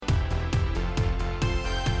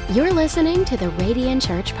You're listening to the Radiant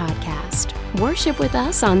Church Podcast. Worship with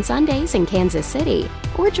us on Sundays in Kansas City,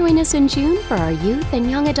 or join us in June for our youth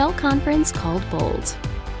and young adult conference called Bold.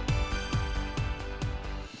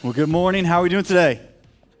 Well, good morning. How are we doing today?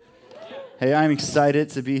 Hey, I'm excited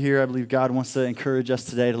to be here. I believe God wants to encourage us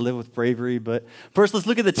today to live with bravery. But first, let's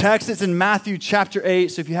look at the text. It's in Matthew chapter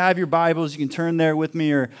 8. So if you have your Bibles, you can turn there with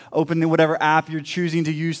me or open whatever app you're choosing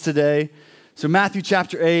to use today. So Matthew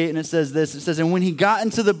chapter 8, and it says this. It says, "And when he got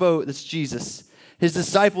into the boat," that's Jesus, "his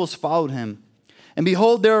disciples followed him. And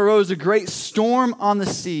behold, there arose a great storm on the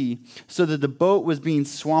sea, so that the boat was being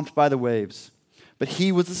swamped by the waves. But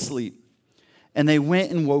he was asleep. And they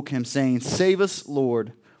went and woke him, saying, 'Save us,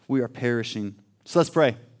 Lord, we are perishing.'" So let's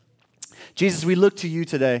pray. Jesus, we look to you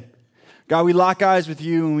today. God, we lock eyes with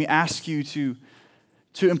you, and we ask you to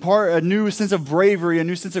impart a new sense of bravery, a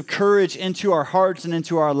new sense of courage into our hearts and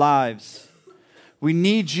into our lives. We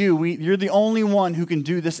need you. You're the only one who can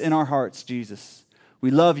do this in our hearts, Jesus.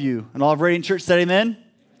 We love you. And all of Radiant Church said amen?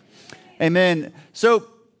 Amen. So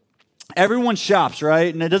everyone shops,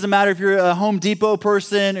 right? And it doesn't matter if you're a Home Depot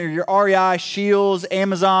person or you're REI, Scheels,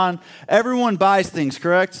 Amazon. Everyone buys things,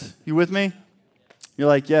 correct? You with me? You're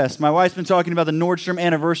like, yes. My wife's been talking about the Nordstrom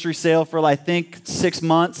anniversary sale for, I think, 6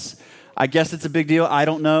 months. I guess it's a big deal. I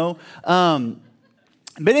don't know.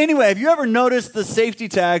 But anyway, have you ever noticed the safety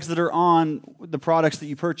tags that are on the products that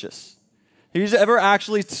you purchase? Have you ever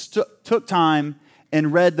actually took time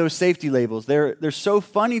and read those safety labels? They're so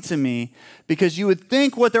funny to me because you would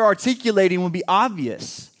think what they're articulating would be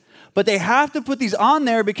obvious. But they have to put these on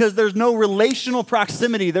there because there's no relational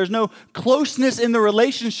proximity. There's no closeness in the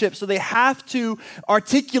relationship. So they have to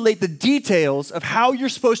articulate the details of how you're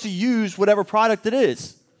supposed to use whatever product it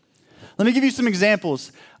is. Let me give you some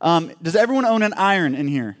examples. Does everyone own an iron in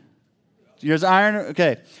here? Do you guys iron?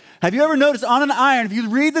 Okay. Have you ever noticed on an iron, if you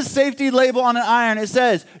read the safety label on an iron, it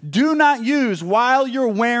says, "Do not use while you're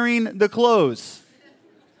wearing the clothes."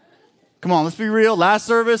 Come on, let's be real. Last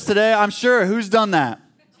service today, I'm sure. Who's done that?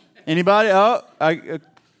 Anybody?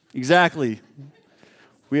 Exactly.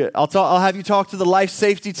 I'll have you talk to the life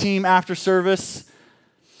safety team after service.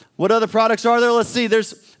 What other products are there? Let's see.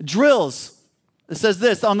 There's drills. It says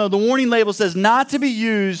this, the warning label says, "Not to be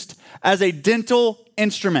used as a dental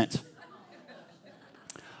instrument."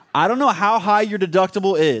 I don't know how high your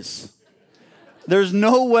deductible is. There's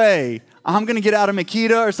no way I'm going to get out a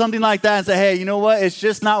Makita or something like that and say, "Hey, you know what? It's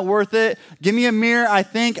just not worth it. Give me a mirror. I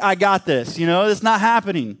think I got this." It's not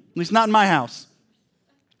happening, at least not in my house.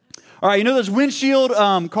 All right, there's windshield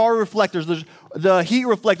car reflectors. There's the heat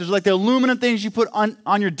reflectors, like the aluminum things you put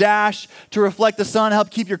on your dash to reflect the sun, help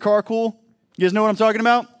keep your car cool. You guys know what I'm talking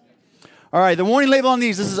about? All right, the warning label on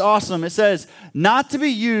these, this is awesome. It says, "Not to be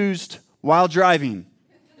used while driving."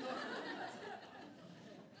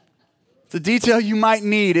 It's a detail you might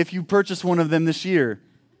need if you purchase one of them this year.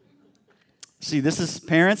 See, this is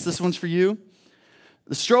parents. This one's for you.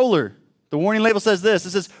 The stroller, the warning label says this.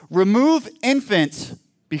 It says, "Remove infant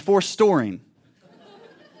before storing."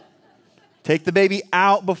 Take the baby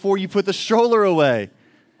out before you put the stroller away.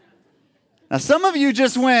 Now, some of you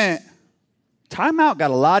just went, "Timeout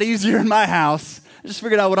got a lot easier in my house. I just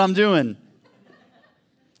figured out what I'm doing."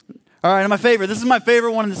 All right, and my favorite. This is my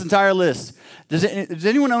favorite one in this entire list. Does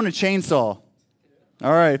anyone own a chainsaw?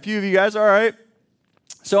 All right, a few of you guys. All right.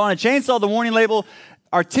 So on a chainsaw, the warning label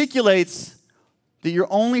articulates that you're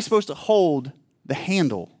only supposed to hold the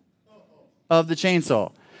handle of the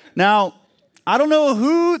chainsaw. Now, I don't know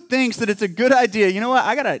who thinks that it's a good idea. You know what?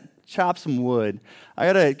 I got to chop some wood. I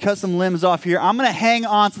got to cut some limbs off here. I'm going to hang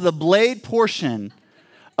on to the blade portion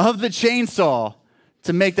of the chainsaw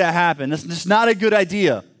to make that happen. That's just not a good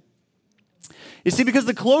idea. You see, because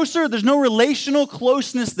there's no relational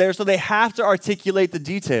closeness there, so they have to articulate the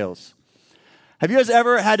details. Have you guys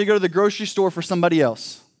ever had to go to the grocery store for somebody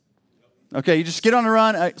else? Okay, you just get on the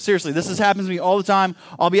run. Seriously, this happens to me all the time.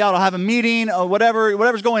 I'll be out, I'll have a meeting, or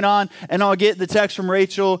whatever's going on, and I'll get the text from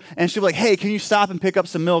Rachel, and she'll be like, "Hey, can you stop and pick up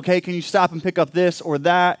some milk? Hey, can you stop and pick up this or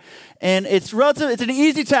that?" And it's an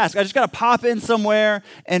easy task. I just got to pop in somewhere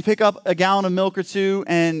and pick up a gallon of milk or two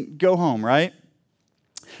and go home, right?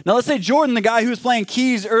 Now, let's say Jordan, the guy who was playing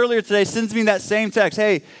keys earlier today, sends me that same text.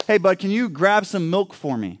 Hey, bud, can you grab some milk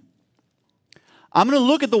for me? I'm going to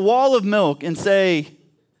look at the wall of milk and say,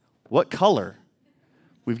 what color?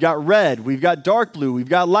 We've got red, we've got dark blue, we've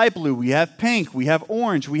got light blue, we have pink, we have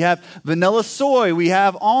orange, we have vanilla soy, we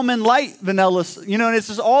have almond light vanilla, and it's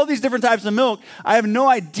just all these different types of milk. I have no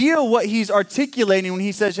idea what he's articulating when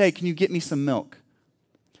he says, "Hey, can you get me some milk?"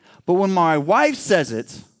 But when my wife says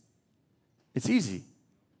it, it's easy.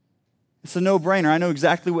 It's a no-brainer. I know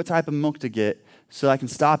exactly what type of milk to get so I can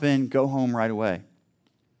stop in, go home right away.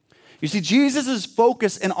 You see, Jesus'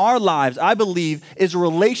 focus in our lives, I believe, is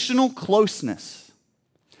relational closeness.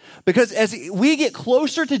 Because as we get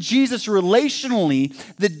closer to Jesus relationally,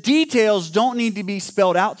 the details don't need to be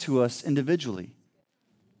spelled out to us individually.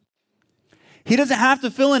 He doesn't have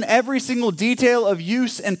to fill in every single detail of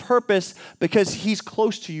use and purpose because he's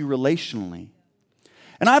close to you relationally.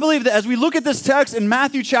 And I believe that as we look at this text in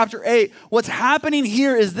Matthew chapter 8, what's happening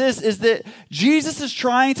here is that Jesus is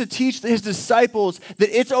trying to teach his disciples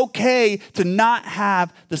that it's okay to not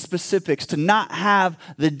have the specifics, to not have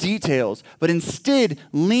the details, but instead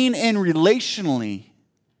lean in relationally,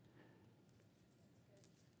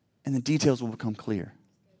 and the details will become clear.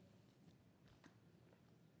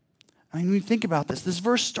 I mean, when you think about this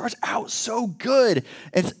verse starts out so good.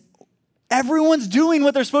 Everyone's doing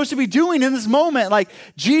what they're supposed to be doing in this moment. Like,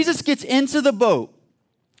 Jesus gets into the boat,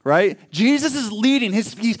 right? Jesus is leading.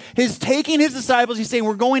 He's taking his disciples. He's saying,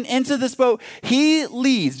 we're going into this boat. He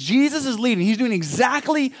leads. Jesus is leading. He's doing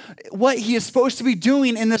exactly what he is supposed to be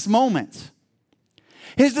doing in this moment.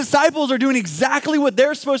 His disciples are doing exactly what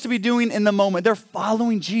they're supposed to be doing in the moment. They're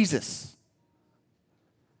following Jesus.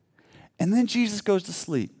 And then Jesus goes to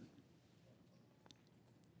sleep.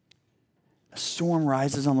 A storm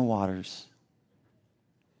rises on the waters,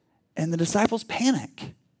 and the disciples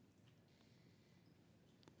panic.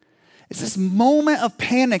 It's this moment of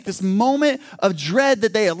panic, this moment of dread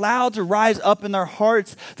that they allowed to rise up in their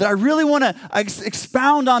hearts that I really want to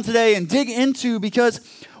expound on today and dig into, because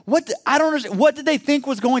I don't understand. What did they think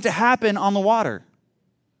was going to happen on the water?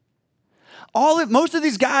 Most of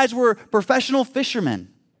these guys were professional fishermen.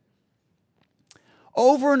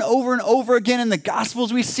 Over and over and over again in the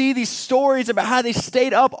Gospels, we see these stories about how they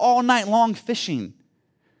stayed up all night long fishing.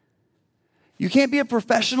 You can't be a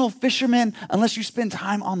professional fisherman unless you spend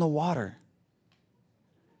time on the water.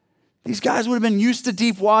 These guys would have been used to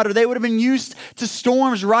deep water. They would have been used to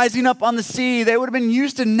storms rising up on the sea. They would have been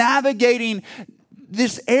used to navigating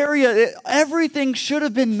this area. Everything should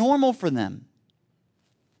have been normal for them.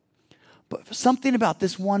 But something about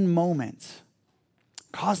this one moment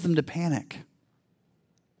caused them to panic.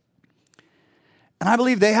 And I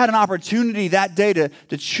believe they had an opportunity that day to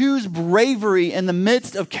choose bravery in the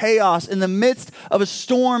midst of chaos, in the midst of a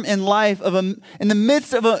storm in life, in the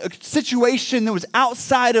midst of a situation that was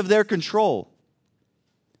outside of their control.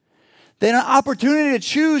 They had an opportunity to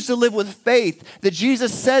choose to live with faith that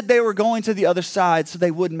Jesus said they were going to the other side so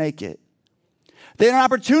they would make it. They had an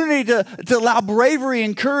opportunity to allow bravery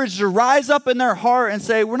and courage to rise up in their heart and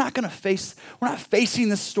say, we're not facing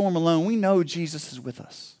this storm alone. We know Jesus is with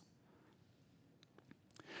us.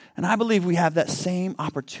 And I believe we have that same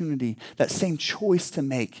opportunity, that same choice to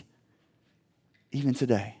make even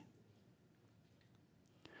today.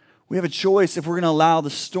 We have a choice if we're going to allow the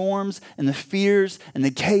storms and the fears and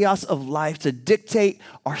the chaos of life to dictate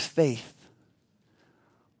our faith.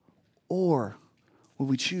 Or will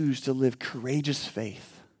we choose to live courageous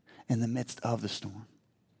faith in the midst of the storm?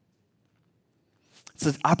 It's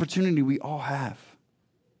an opportunity we all have.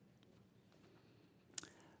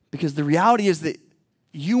 Because the reality is that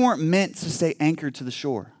you weren't meant to stay anchored to the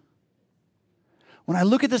shore. When I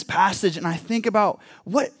look at this passage and I think about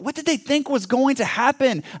what did they think was going to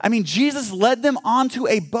happen? I mean, Jesus led them onto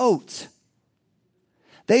a boat.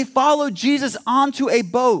 They followed Jesus onto a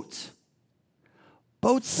boat.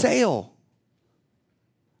 Boats sail.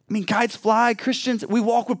 I mean, kites fly, Christians, we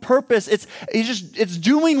walk with purpose. It's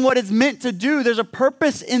doing what it's meant to do. There's a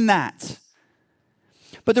purpose in that.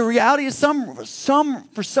 But the reality is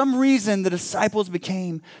for some reason, the disciples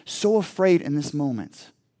became so afraid in this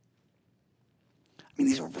moment. I mean,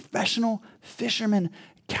 these were professional fishermen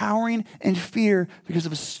cowering in fear because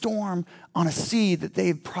of a storm on a sea that they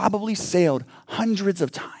had probably sailed hundreds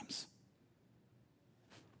of times.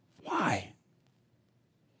 Why?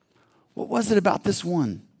 What was it about this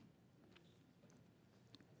one?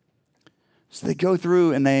 So they go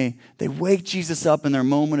through and they wake Jesus up in their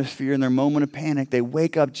moment of fear, in their moment of panic. They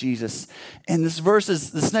wake up Jesus. And this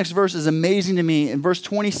next verse is amazing to me. In verse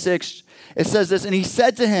 26, it says this, and he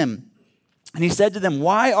said to them,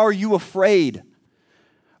 why are you afraid,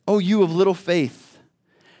 O you of little faith?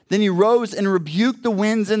 Then he rose and rebuked the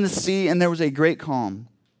winds and the sea, and there was a great calm.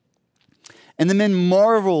 And the men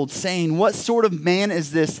marveled, saying, what sort of man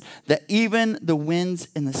is this that even the winds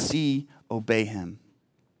and the sea obey him?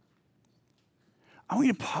 I want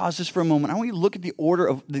you to pause just for a moment. I want you to look at the order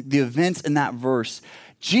of the events in that verse.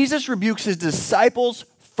 Jesus rebukes his disciples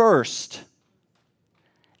first,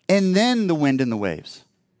 and then the wind and the waves.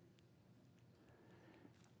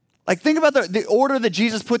 Like, think about the order that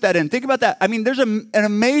Jesus put that in. Think about that. I mean, there's an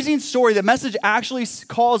amazing story. The Message actually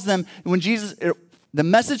calls them, when Jesus The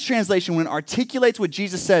Message translation, when it articulates what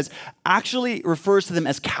Jesus says, actually refers to them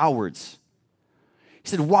as cowards. He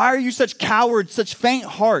said, why are you such cowards, such faint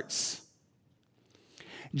hearts?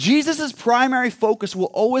 Jesus' primary focus will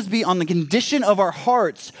always be on the condition of our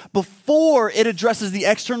hearts before it addresses the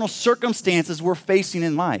external circumstances we're facing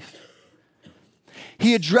in life.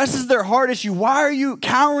 He addresses their heart issue. Why are you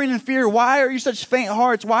cowering in fear? Why are you such faint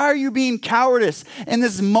hearts? Why are you being cowardice in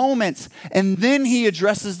this moment? And then he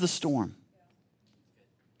addresses the storm.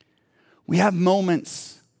 We have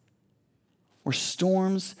moments where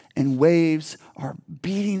storms and waves are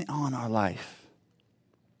beating on our life.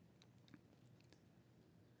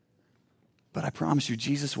 But I promise you,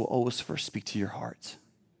 Jesus will always first speak to your heart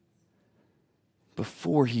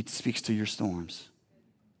before he speaks to your storms.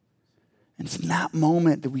 And it's in that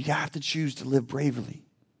moment that we have to choose to live bravely.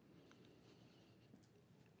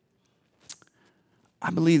 I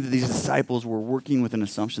believe that these disciples were working with an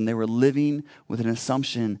assumption. They were living with an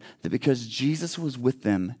assumption that because Jesus was with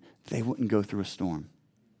them, they wouldn't go through a storm.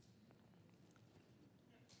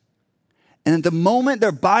 And at the moment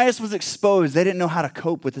their bias was exposed, they didn't know how to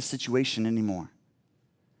cope with the situation anymore.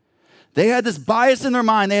 They had this bias in their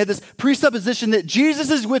mind. They had this presupposition that Jesus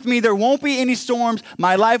is with me. There won't be any storms.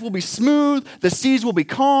 My life will be smooth. The seas will be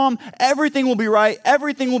calm. Everything will be right.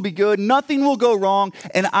 Everything will be good. Nothing will go wrong.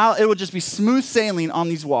 And it will just be smooth sailing on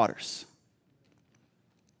these waters.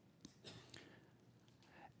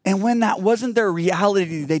 And when that wasn't their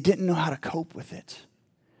reality, they didn't know how to cope with it.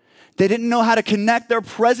 They didn't know how to connect their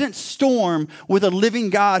present storm with a living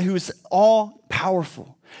God who is all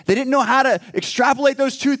powerful. They didn't know how to extrapolate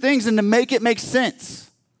those two things and to make it make sense.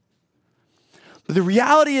 But the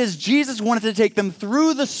reality is Jesus wanted to take them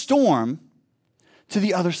through the storm to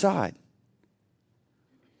the other side.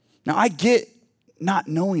 Now, I get not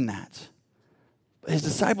knowing that. But his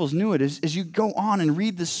disciples knew it. As you go on and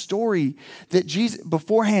read the story that Jesus,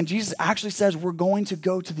 beforehand, Jesus actually says we're going to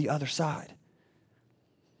go to the other side.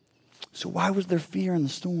 So why was there fear in the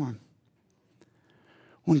storm?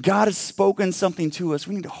 When God has spoken something to us,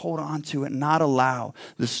 we need to hold on to it and not allow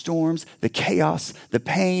the storms, the chaos, the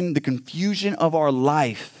pain, the confusion of our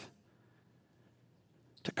life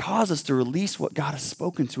to cause us to release what God has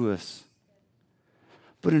spoken to us.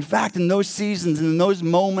 But in fact, in those seasons and in those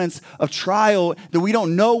moments of trial that we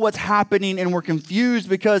don't know what's happening and we're confused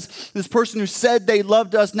because this person who said they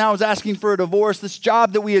loved us now is asking for a divorce, this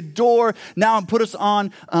job that we adore now put us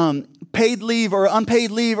on paid leave or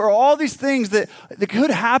unpaid leave, or all these things that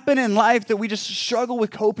could happen in life that we just struggle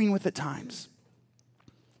with coping with at times.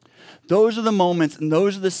 Those are the moments and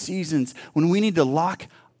those are the seasons when we need to lock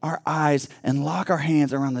our eyes and lock our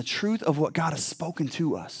hands around the truth of what God has spoken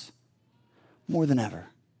to us more than ever.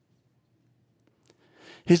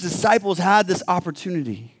 His disciples had this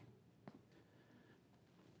opportunity.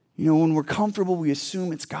 You know, when we're comfortable, we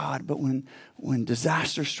assume it's God, but when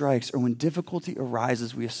disaster strikes or when difficulty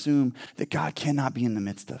arises, we assume that God cannot be in the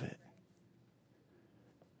midst of it.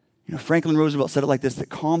 You know, Franklin Roosevelt said it like this, that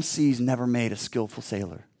calm seas never made a skillful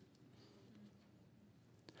sailor.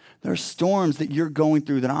 There are storms that you're going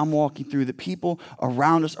through, that I'm walking through, that people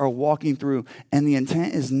around us are walking through, and the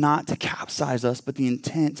intent is not to capsize us, but the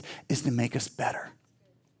intent is to make us better.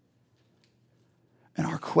 And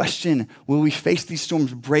our question, will we face these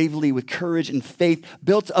storms bravely with courage and faith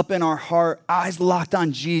built up in our heart, eyes locked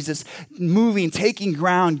on Jesus, moving, taking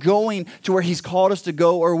ground, going to where he's called us to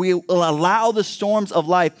go, or we will allow the storms of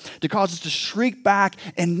life to cause us to shrink back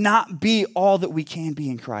and not be all that we can be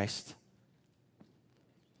in Christ?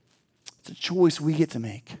 It's a choice we get to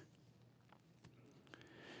make.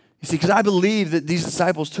 You see, because I believe that these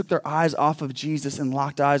disciples took their eyes off of Jesus and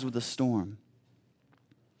locked eyes with the storm.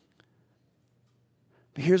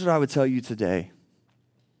 But here's what I would tell you today.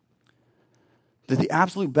 That the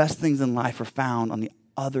absolute best things in life are found on the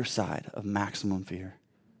other side of maximum fear.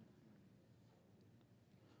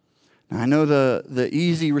 Now, I know the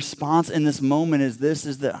easy response in this moment is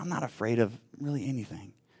that I'm not afraid of really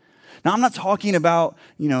anything. Now, I'm not talking about,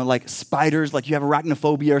 like spiders, like you have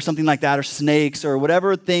arachnophobia or something like that, or snakes or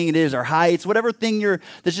whatever thing it is, or heights, whatever thing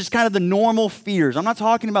that's just kind of the normal fears. I'm not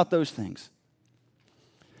talking about those things.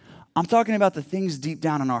 I'm talking about the things deep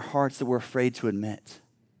down in our hearts that we're afraid to admit.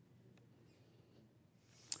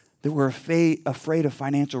 That we're afraid of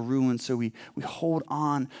financial ruin, so we hold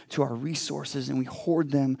on to our resources and we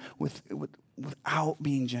hoard them without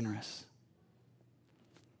being generous.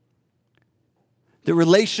 That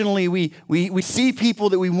relationally we see people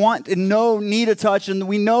that we want and know need a touch, and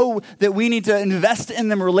we know that we need to invest in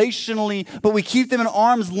them relationally, but we keep them at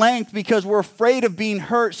arm's length because we're afraid of being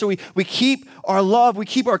hurt. So we keep our love, we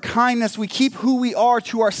keep our kindness, we keep who we are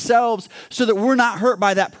to ourselves so that we're not hurt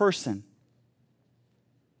by that person.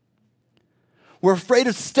 We're afraid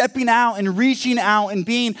of stepping out and reaching out and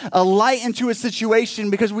being a light into a situation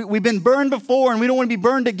because we've been burned before and we don't want to be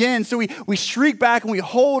burned again. So we shriek back and we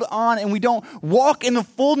hold on and we don't walk in the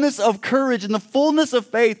fullness of courage and the fullness of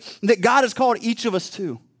faith that God has called each of us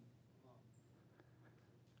to.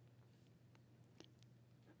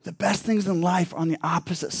 The best things in life are on the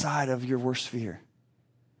opposite side of your worst fear.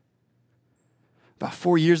 About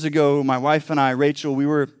 4 years ago, my wife and I, Rachel, we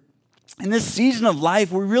were in this season of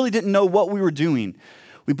life where we really didn't know what we were doing.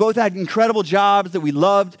 We both had incredible jobs that we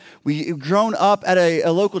loved. We had grown up at a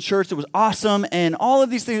local church that was awesome, and all of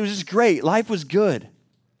these things, it was just great. Life was good.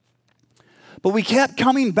 But we kept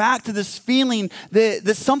coming back to this feeling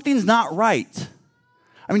that something's not right.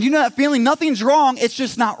 I mean, you know that feeling? Nothing's wrong, it's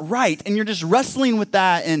just not right. And you're just wrestling with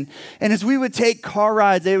that. And as we would take car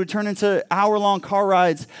rides, they would turn into hour-long car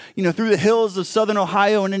rides, through the hills of southern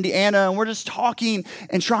Ohio and Indiana. And we're just talking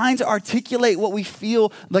and trying to articulate what we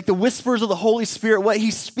feel, like the whispers of the Holy Spirit, what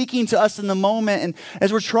he's speaking to us in the moment. And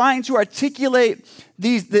as we're trying to articulate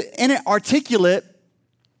the inarticulate,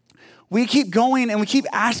 we keep going and we keep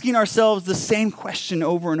asking ourselves the same question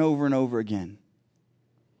over and over and over again.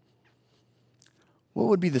 What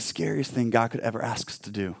would be the scariest thing God could ever ask us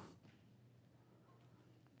to do?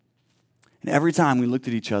 And every time we looked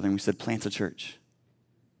at each other and we said, plant a church.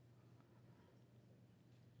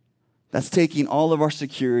 That's taking all of our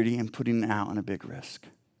security and putting it out on a big risk.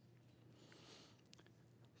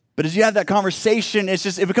 But as you have that conversation,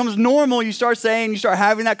 it becomes normal. You start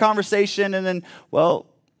having that conversation, and then, well,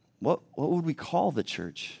 what would we call the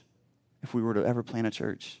church if we were to ever plant a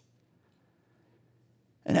church?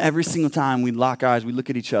 And every single time we lock eyes, we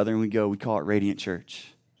look at each other and we call it Radiant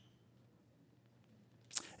Church.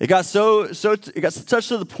 It got touched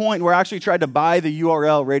to the point where I actually tried to buy the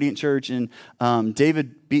URL Radiant Church, and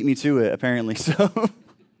David beat me to it, apparently.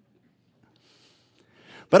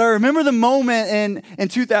 But I remember the moment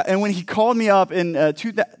and when he called me up in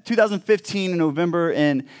 2015 in November,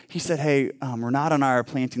 and he said, "Hey, Renata and I are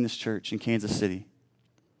planting this church in Kansas City.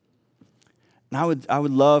 And I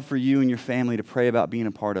would love for you and your family to pray about being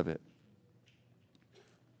a part of it."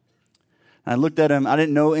 And I looked at him. I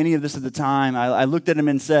didn't know any of this at the time. I looked at him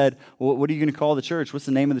and said, "Well, what are you going to call the church? What's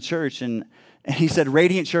the name of the church?" And he said,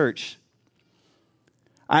 "Radiant Church."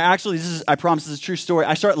 I promise this is a true story.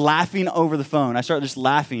 I start laughing over the phone. I start just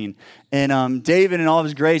laughing. And David, in all of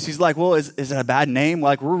his grace, he's like, "Well, is it a bad name?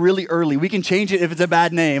 Like, we're really early. We can change it if it's a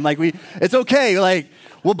bad name. Like, it's okay. Like,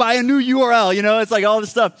 we'll buy a new URL. It's like all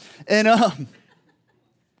this stuff." And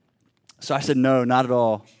so I said, "No, not at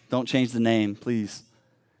all. Don't change the name, please."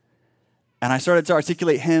 And I started to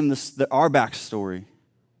articulate him our backstory.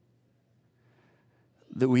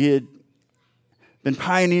 That we had been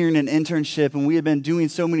pioneering an internship, and we had been doing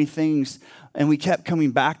so many things, and we kept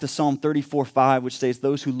coming back to Psalm 34:5, which says,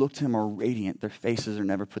 "Those who look to him are radiant. Their faces are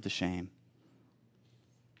never put to shame."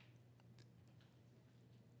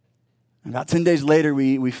 And about 10 days later,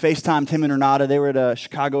 we FaceTimed him and Renata. They were at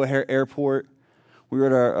Chicago Airport. We were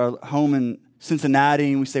at our home in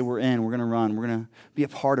Cincinnati, and we say, "We're in. We're going to run. We're going to be a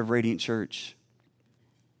part of Radiant Church."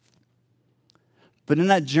 But in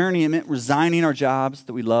that journey, it meant resigning our jobs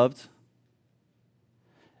that we loved.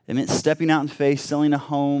 It meant stepping out in faith, selling a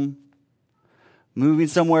home, moving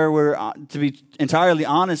somewhere where, to be entirely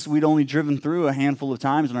honest, we'd only driven through a handful of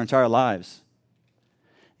times in our entire lives,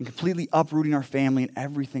 and completely uprooting our family and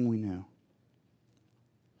everything we knew.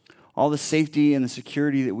 All the safety and the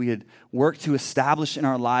security that we had worked to establish in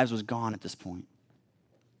our lives was gone at this point.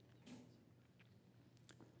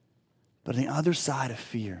 But on the other side of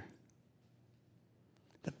fear,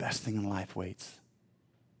 the best thing in life waits.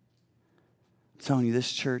 I'm telling you,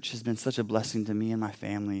 this church has been such a blessing to me and my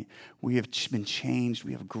family. We have been changed.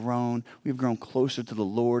 We have grown. We have grown closer to the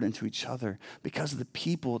Lord and to each other because of the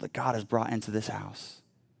people that God has brought into this house.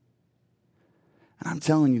 And I'm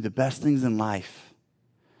telling you, the best things in life,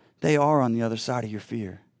 they are on the other side of your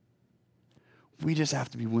fear. We just have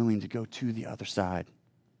to be willing to go to the other side.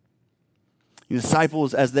 The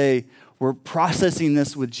disciples, as they were processing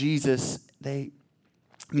this with Jesus,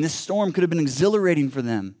 this storm could have been exhilarating for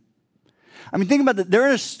them. I mean, think about that. They're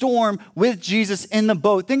in a storm with Jesus in the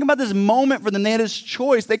boat. Think about this moment for them. They had his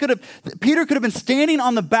choice. Peter could have been standing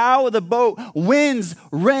on the bow of the boat, winds,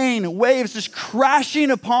 rain, waves just crashing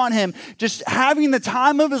upon him, just having the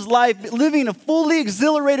time of his life, living a fully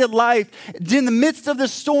exhilarated life in the midst of the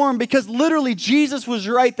storm, because literally Jesus was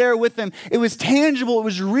right there with him. It was tangible. It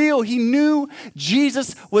was real. He knew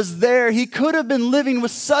Jesus was there. He could have been living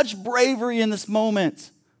with such bravery in this moment.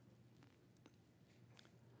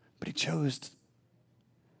 But he chose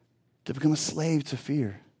to become a slave to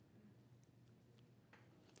fear.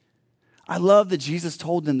 I love that Jesus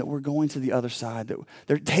told them that we're going to the other side, that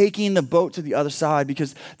they're taking the boat to the other side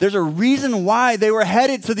because there's a reason why they were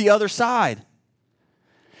headed to the other side.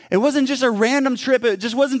 It wasn't just a random trip. It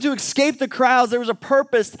just wasn't to escape the crowds. There was a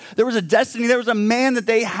purpose. There was a destiny. There was a man that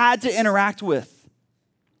they had to interact with.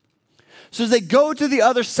 So as they go to the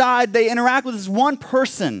other side, they interact with this one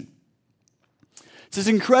person. It's this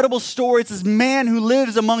incredible story. It's this man who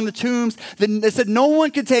lives among the tombs. They said no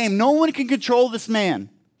one can tame, no one can control this man.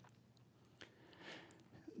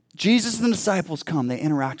 Jesus and the disciples come. They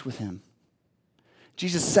interact with him.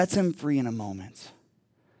 Jesus sets him free in a moment.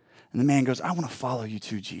 And the man goes, I want to follow you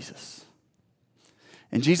too, Jesus.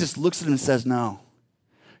 And Jesus looks at him and says, no,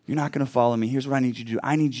 you're not going to follow me. Here's what I need you to do.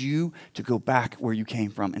 I need you to go back where you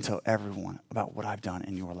came from and tell everyone about what I've done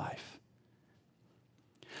in your life.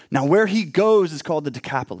 Now, where he goes is called the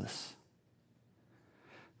Decapolis.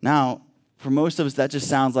 Now, for most of us, that just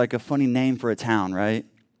sounds like a funny name for a town, right?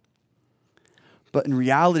 But in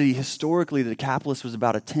reality, historically, the Decapolis was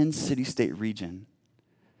about a 10-city-state region.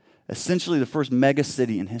 Essentially the first mega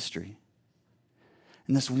city in history.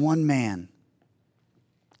 And this one man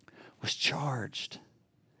was charged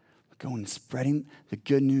with going and spreading the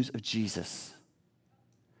good news of Jesus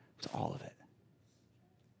to all of it.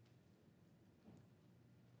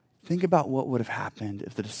 Think about what would have happened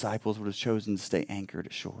if the disciples would have chosen to stay anchored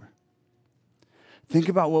at shore. Think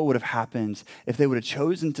about what would have happened if they would have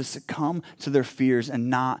chosen to succumb to their fears and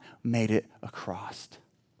not made it across.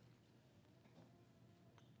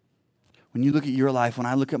 When you look at your life, when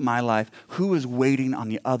I look at my life, who is waiting on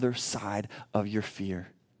the other side of your fear?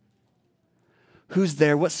 Who's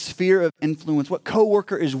there? What sphere of influence? What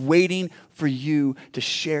coworker is waiting for you to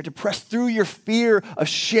share, to press through your fear of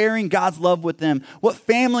sharing God's love with them? What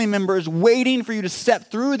family member is waiting for you to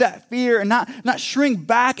step through that fear and not shrink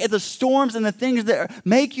back at the storms and the things that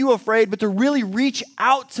make you afraid, but to really reach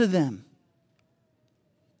out to them?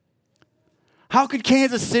 How could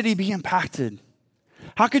Kansas City be impacted?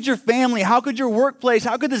 How could your family, how could your workplace,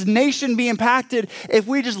 how could this nation be impacted if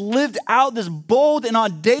we just lived out this bold and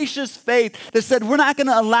audacious faith that said we're not going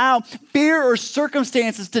to allow fear or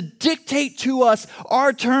circumstances to dictate to us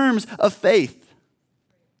our terms of faith?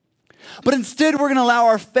 But instead, we're going to allow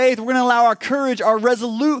our faith, we're going to allow our courage, our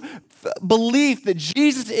resolute belief that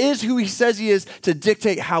Jesus is who he says he is to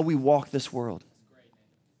dictate how we walk this world.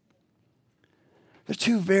 They're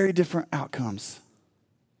two very different outcomes.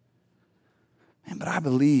 But I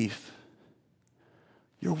believe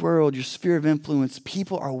your world, your sphere of influence,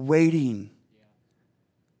 people are waiting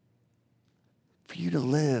for you to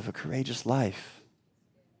live a courageous life.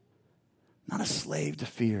 Not a slave to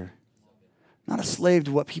fear. Not a slave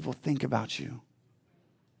to what people think about you.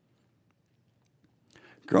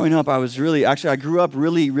 Growing up, I grew up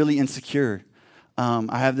really insecure.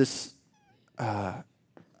 I have this, I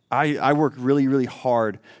work really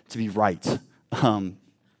hard to be right.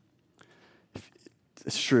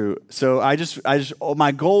 It's true. So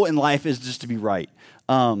my goal in life is just to be right.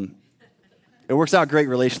 It works out great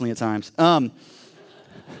relationally at times.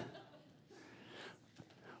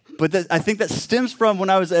 But I think that stems from when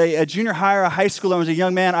I was a junior high or a high schooler, I was a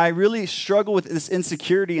young man, I really struggled with this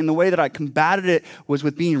insecurity, and the way that I combated it was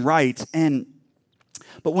with being right.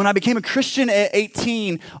 But when I became a Christian at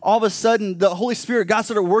 18, all of a sudden, the Holy Spirit, God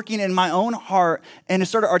started working in my own heart, and it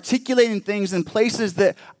started articulating things in places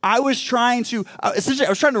that I was trying to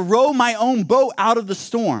row my own boat out of the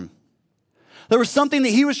storm. There was something that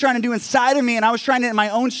he was trying to do inside of me, and I was trying to, in my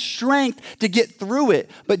own strength, to get through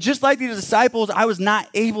it. But just like these disciples, I was not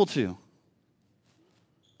able to.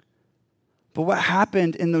 But what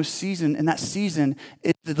happened in that season,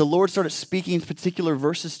 is that the Lord started speaking particular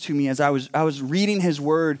verses to me as I was reading his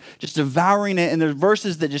word, just devouring it, and there's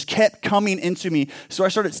verses that just kept coming into me. So I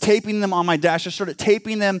started taping them on my dash. I started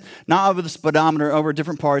taping them, not over the speedometer, over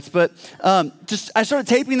different parts, but I started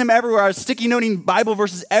taping them everywhere. I was sticky noting Bible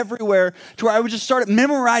verses everywhere to where I would just start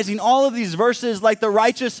memorizing all of these verses like the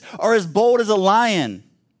righteous are as bold as a lion,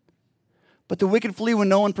 but the wicked flee when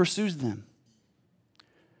no one pursues them.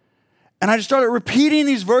 And I just started repeating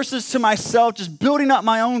these verses to myself, just building up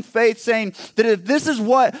my own faith, saying that if this is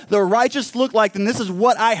what the righteous look like, then this is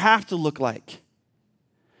what I have to look like.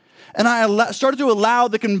 And I started to allow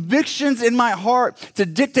the convictions in my heart to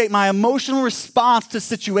dictate my emotional response to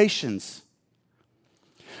situations.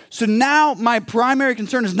 So now my primary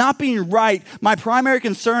concern is not being right. My primary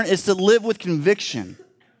concern is to live with conviction.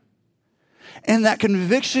 And that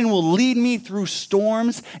conviction will lead me through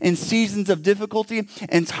storms and seasons of difficulty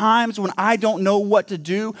and times when I don't know what to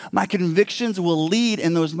do. My convictions will lead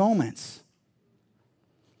in those moments.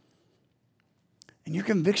 And your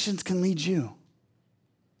convictions can lead you.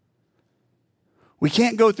 We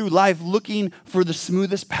can't go through life looking for the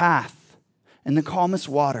smoothest path and the calmest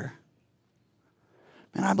water.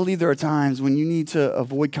 And I believe there are times when you need to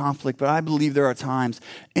avoid conflict, but I believe there are times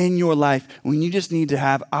in your life when you just need to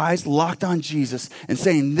have eyes locked on Jesus and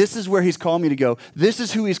saying, this is where he's called me to go. This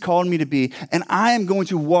is who he's called me to be. And I am going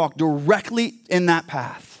to walk directly in that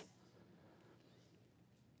path.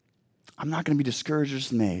 I'm not going to be discouraged or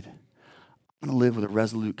dismayed. I'm going to live with a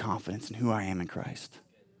resolute confidence in who I am in Christ.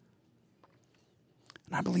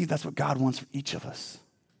 And I believe that's what God wants for each of us.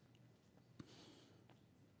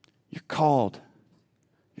 You're called.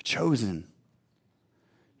 You're chosen.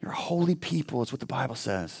 You're a holy people, is what the Bible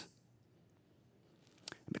says.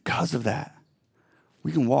 And because of that,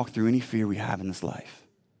 we can walk through any fear we have in this life.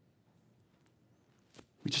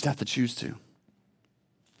 We just have to choose to.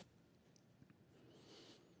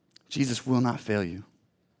 Jesus will not fail you,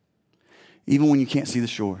 even when you can't see the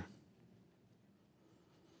shore.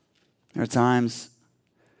 There are times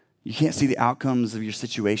you can't see the outcomes of your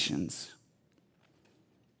situations.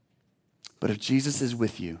 But if Jesus is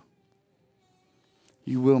with you,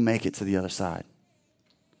 you will make it to the other side.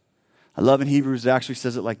 I love in Hebrews, it actually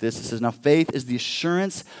says it like this. It says, now faith is the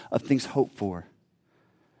assurance of things hoped for,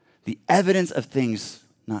 the evidence of things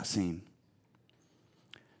not seen.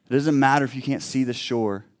 It doesn't matter if you can't see the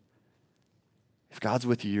shore. If God's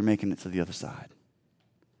with you, you're making it to the other side.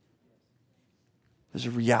 There's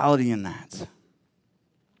a reality in that.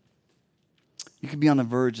 You could be on the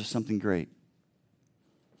verge of something great,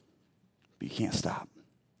 but you can't stop.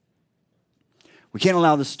 We can't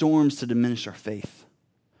allow the storms to diminish our faith.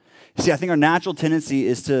 You see, I think our natural tendency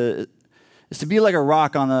is to be like a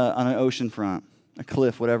rock on an ocean front, a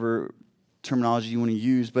cliff, whatever terminology you want to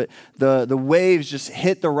use. But the waves just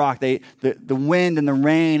hit the rock. The wind and the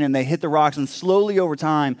rain, and they hit the rocks. And slowly over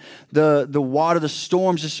time, the water, the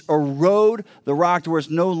storms just erode the rock to where it's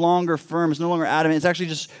no longer firm. It's no longer adamant. It's actually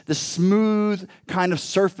just the smooth kind of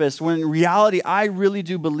surface. When in reality, I really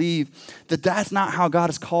do believe that that's not how God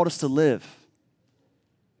has called us to live.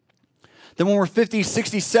 Then when we're 50,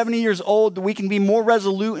 60, 70 years old, we can be more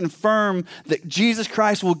resolute and firm that Jesus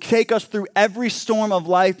Christ will take us through every storm of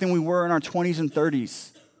life than we were in our 20s and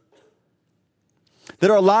 30s. That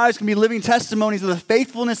our lives can be living testimonies of the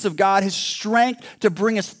faithfulness of God, his strength to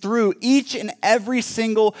bring us through each and every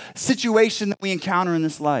single situation that we encounter in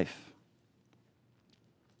this life.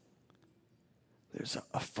 There's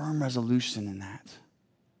a firm resolution in that.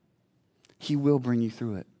 He will bring you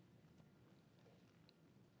through it.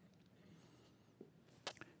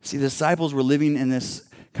 See, the disciples were living in this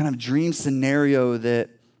kind of dream scenario that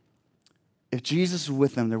if Jesus was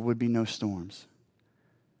with them, there would be no storms.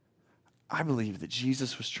 I believe that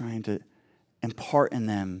Jesus was trying to impart in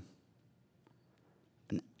them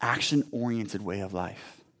an action-oriented way of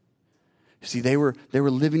life. You see, they were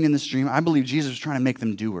living in this dream. I believe Jesus was trying to make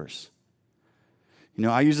them doers. You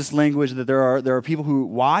know, I use this language that there are people who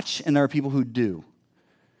watch and there are people who do.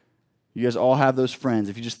 You guys all have those friends.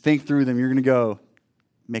 If you just think through them, you're going to go,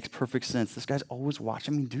 makes perfect sense. This guy's always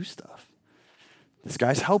watching me do stuff. This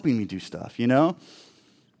guy's helping me do stuff, you know?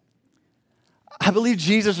 I believe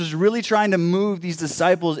Jesus was really trying to move these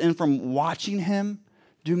disciples in from watching him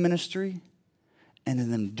do ministry and in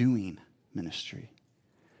them doing ministry.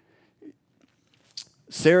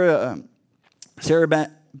 Sarah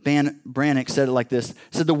Brannick said it like this.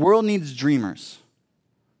 Said, the world needs dreamers.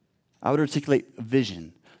 I would articulate a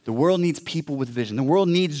vision. The world needs people with vision. The world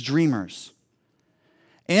needs dreamers.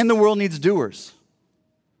 And the world needs doers.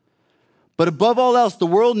 But above all else, the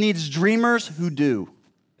world needs dreamers who do.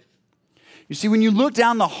 You see, when you look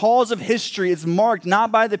down the halls of history, it's marked not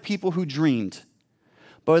by the people who dreamed,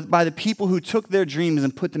 but by the people who took their dreams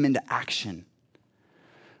and put them into action.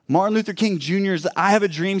 Martin Luther King Jr.'s I Have a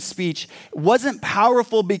Dream speech wasn't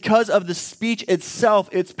powerful because of the speech itself.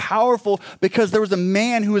 It's powerful because there was a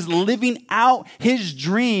man who was living out his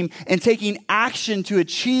dream and taking action to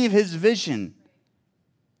achieve his vision.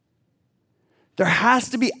 There has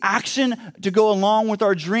to be action to go along with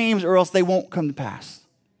our dreams or else they won't come to pass.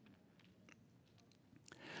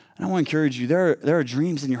 And I want to encourage you, there are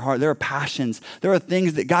dreams in your heart. There are passions. There are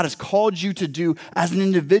things that God has called you to do as an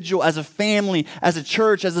individual, as a family, as a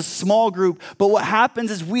church, as a small group. But what happens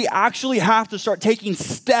is we actually have to start taking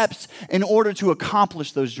steps in order to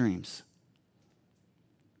accomplish those dreams.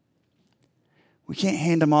 We can't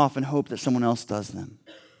hand them off and hope that someone else does them.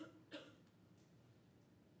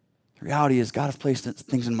 The reality is God has placed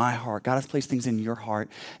things in my heart. God has placed things in your heart.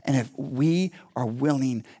 And if we are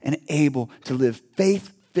willing and able to live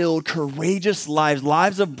faith-filled, courageous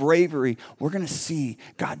lives of bravery, we're going to see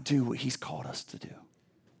God do what he's called us to do.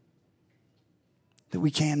 That we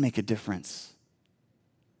can make a difference.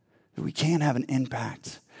 that we can have an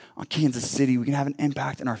impact on Kansas City. We can have an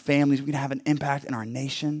impact in our families. We can have an impact in our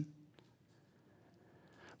nation.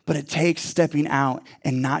 But it takes stepping out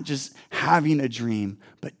and not just having a dream,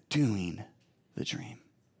 but doing the dream.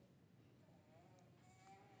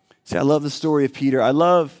 See, I love the story of Peter. I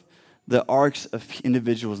love the arcs of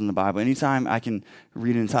individuals in the Bible. Anytime I can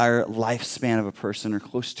read an entire lifespan of a person or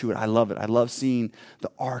close to it, I love it. I love seeing the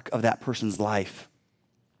arc of that person's life.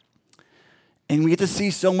 And we get to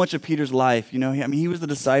see so much of Peter's life. You know, he was the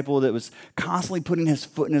disciple that was constantly putting his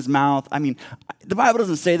foot in his mouth. I mean, the Bible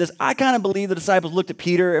doesn't say this. I kind of believe the disciples looked at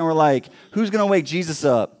Peter and were like, who's going to wake Jesus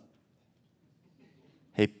up?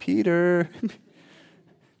 Hey, Peter.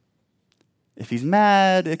 If he's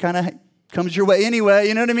mad, it kind of comes your way anyway.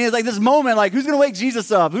 You know what I mean? It's like this moment, like, who's going to wake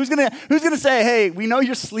Jesus up? Who's going to say, hey, we know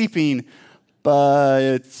you're sleeping,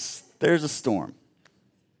 but there's a storm.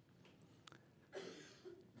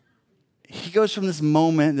 He goes from this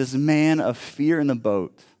moment, this man of fear in the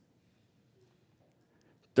boat.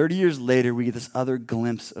 30 years later, we get this other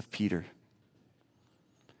glimpse of Peter.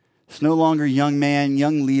 It's no longer young man,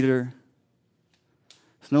 young leader.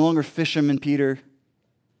 It's no longer fisherman Peter.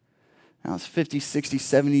 Now it's 50, 60,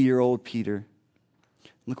 70-year-old Peter.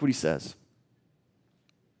 Look what he says.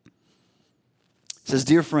 He says,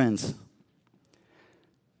 "Dear friends,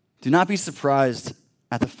 do not be surprised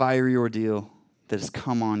at the fiery ordeal that has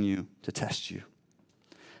come on you to test you,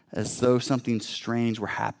 as though something strange were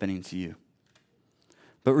happening to you.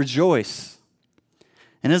 But rejoice,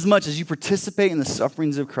 inasmuch as you participate in the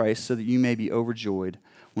sufferings of Christ, so that you may be overjoyed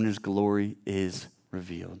when his glory is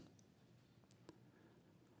revealed."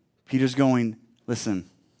 Peter's going, listen,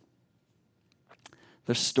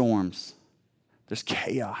 there's storms, there's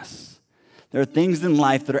chaos. There are things in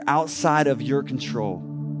life that are outside of your control.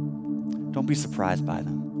 Don't be surprised by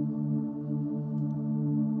them.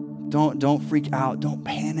 Don't freak out. Don't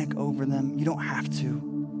panic over them. You don't have to.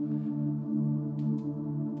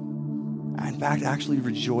 In fact, actually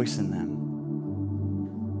rejoice in them.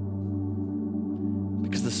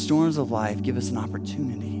 Because the storms of life give us an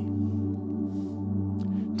opportunity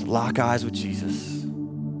to lock eyes with Jesus.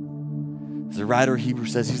 As the writer of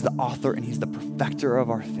Hebrews says, he's the author and he's the perfecter of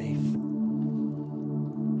our faith.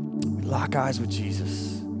 We lock eyes with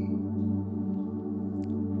Jesus.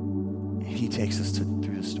 And he takes us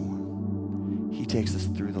through the storm. He takes us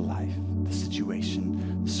through the life, the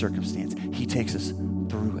situation, the circumstance. He takes us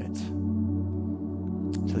through it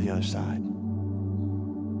to the other side.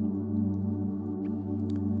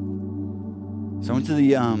 So I went to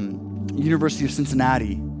the University of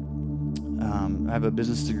Cincinnati. I have a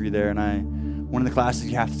business degree there, and one of the classes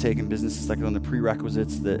you have to take in business is like one of the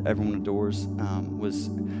prerequisites that everyone adores was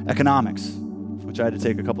economics, which I had to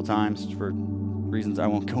take a couple times for reasons I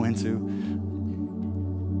won't go into.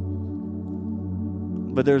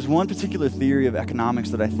 But there's one particular theory of economics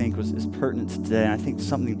that I think is pertinent to today, and I think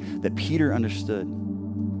something that Peter understood.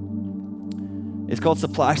 It's called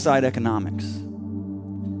supply-side economics.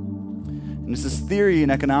 And it's this theory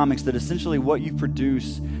in economics that essentially what you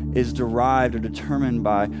produce is derived or determined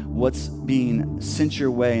by what's being sent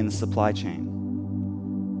your way in the supply chain.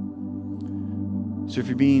 So if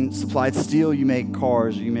you're being supplied steel, you make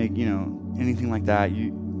cars, or you make, anything like that.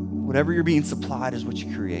 Whatever you're being supplied is what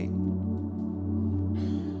you create.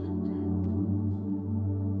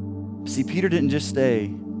 See, Peter didn't just say,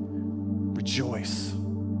 rejoice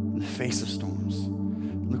in the face of storms.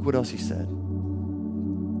 Look what else he said.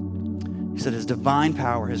 He said, his divine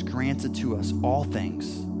power has granted to us all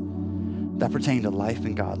things that pertain to life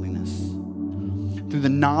and godliness through the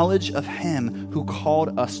knowledge of him who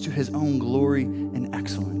called us to his own glory and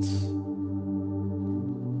excellence.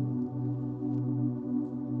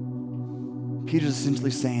 Peter's essentially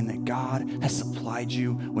saying that God has supplied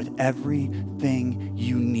you with everything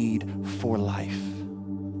you need for life.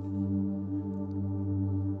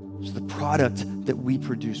 So the product that we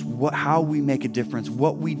produce, how we make a difference,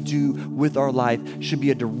 what we do with our life should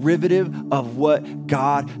be a derivative of what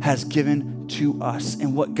God has given to us.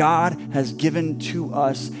 And what God has given to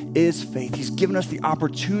us is faith. He's given us the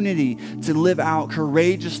opportunity to live out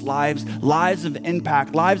courageous lives of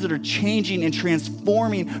impact, lives that are changing and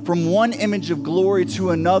transforming from one image of glory to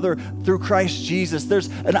another through Christ Jesus. There's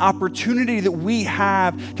an opportunity that we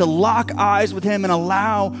have to lock eyes with him and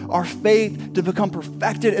allow our faith to become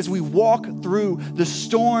perfected as we walk through the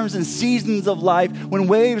storms and seasons of life, when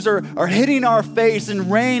waves are hitting our face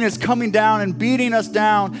and rain is coming down and beating us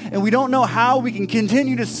down, and we don't know how we can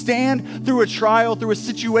continue to stand going through a trial, through a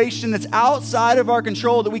situation that's outside of our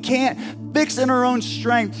control, that we can't fix in our own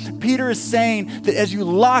strength, Peter is saying that as you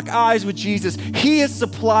lock eyes with Jesus, he has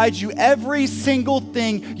supplied you every single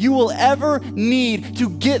thing you will ever need to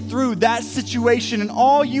get through that situation. And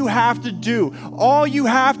all you have to do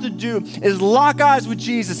is lock eyes with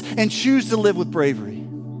Jesus and choose to live with bravery.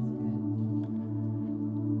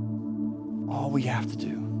 All we have to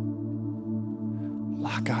do,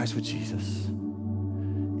 lock eyes with Jesus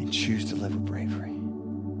and choose to live with bravery.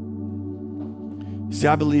 See,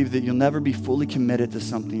 I believe that you'll never be fully committed to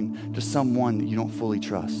someone that you don't fully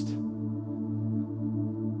trust.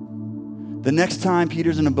 The next time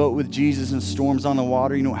Peter's in a boat with Jesus and storms on the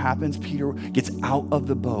water, you know what happens? Peter gets out of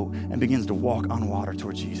the boat and begins to walk on water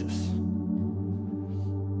toward Jesus.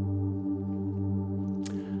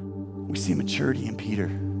 We see maturity in Peter.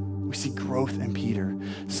 We see growth in Peter,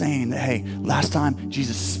 saying that, hey, last time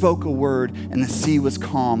Jesus spoke a word and the sea was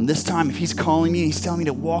calm. This time, if he's calling me and he's telling me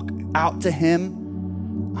to walk out to him,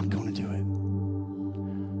 I'm going to do it.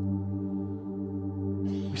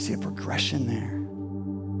 We see a progression there.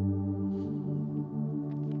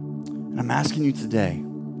 And I'm asking you today,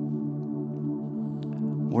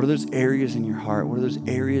 what are those areas in your heart? What are those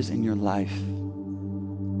areas in your life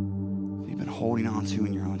that you've been holding on to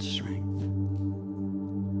in your own strength?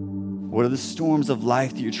 What are the storms of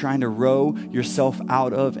life that you're trying to row yourself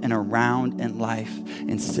out of and around in life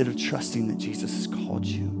instead of trusting that Jesus has called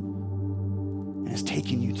you and has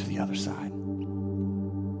taken you to the other side?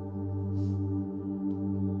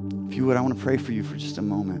 If you would, I want to pray for you for just a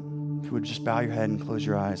moment. If you would just bow your head and close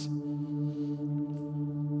your eyes.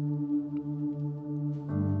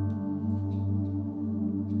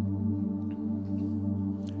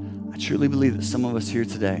 I truly believe that some of us here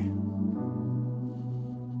today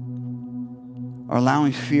are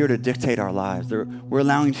allowing fear to dictate our lives. We're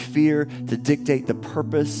allowing fear to dictate the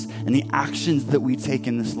purpose and the actions that we take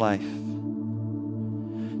in this life.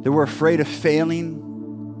 That we're afraid of failing.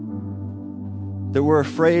 That we're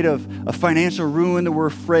afraid of financial ruin. That we're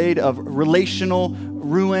afraid of relational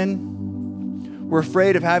ruin. We're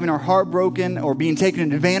afraid of having our heart broken or being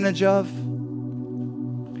taken advantage of.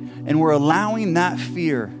 And we're allowing that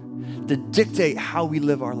fear to dictate how we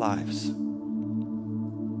live our lives.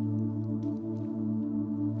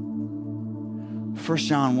 1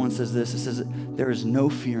 John 1 says this, it says, there is no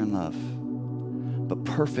fear in love, but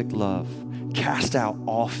perfect love casts out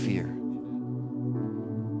all fear.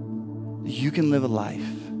 You can live a life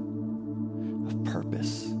of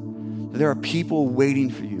purpose. There are people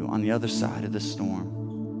waiting for you on the other side of this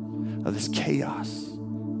storm, of this chaos.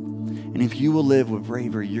 And if you will live with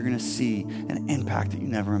bravery, you're going to see an impact that you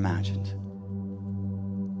never imagined.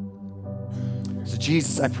 So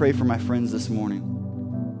Jesus, I pray for my friends this morning.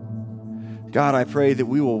 God, I pray that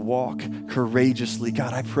we will walk courageously.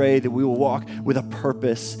 God, I pray that we will walk with a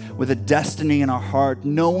purpose, with a destiny in our heart,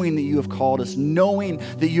 knowing that you have called us, knowing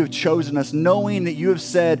that you have chosen us, knowing that you have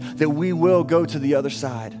said that we will go to the other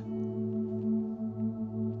side.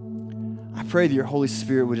 I pray that your Holy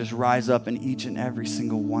Spirit would just rise up in each and every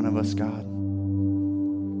single one of us, God.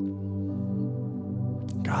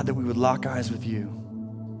 God, that we would lock eyes with you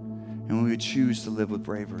and we would choose to live with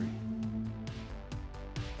bravery.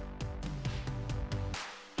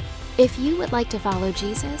 If you would like to follow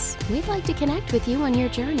Jesus, we'd like to connect with you on your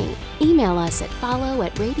journey. Email us at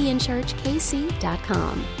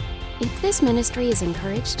follow@radiantchurchkc.com. If this ministry has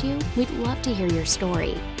encouraged you, we'd love to hear your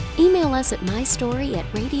story. Email us at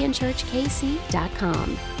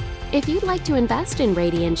mystory@radiantchurchkc.com. If you'd like to invest in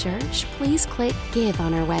Radiant Church, please click Give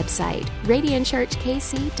on our website,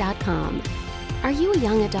 radiantchurchkc.com. Are you a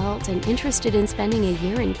young adult and interested in spending a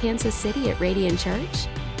year in Kansas City at Radiant Church?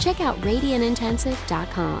 Check out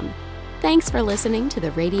radiantintensive.com. Thanks for listening to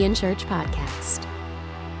the Radiant Church Podcast.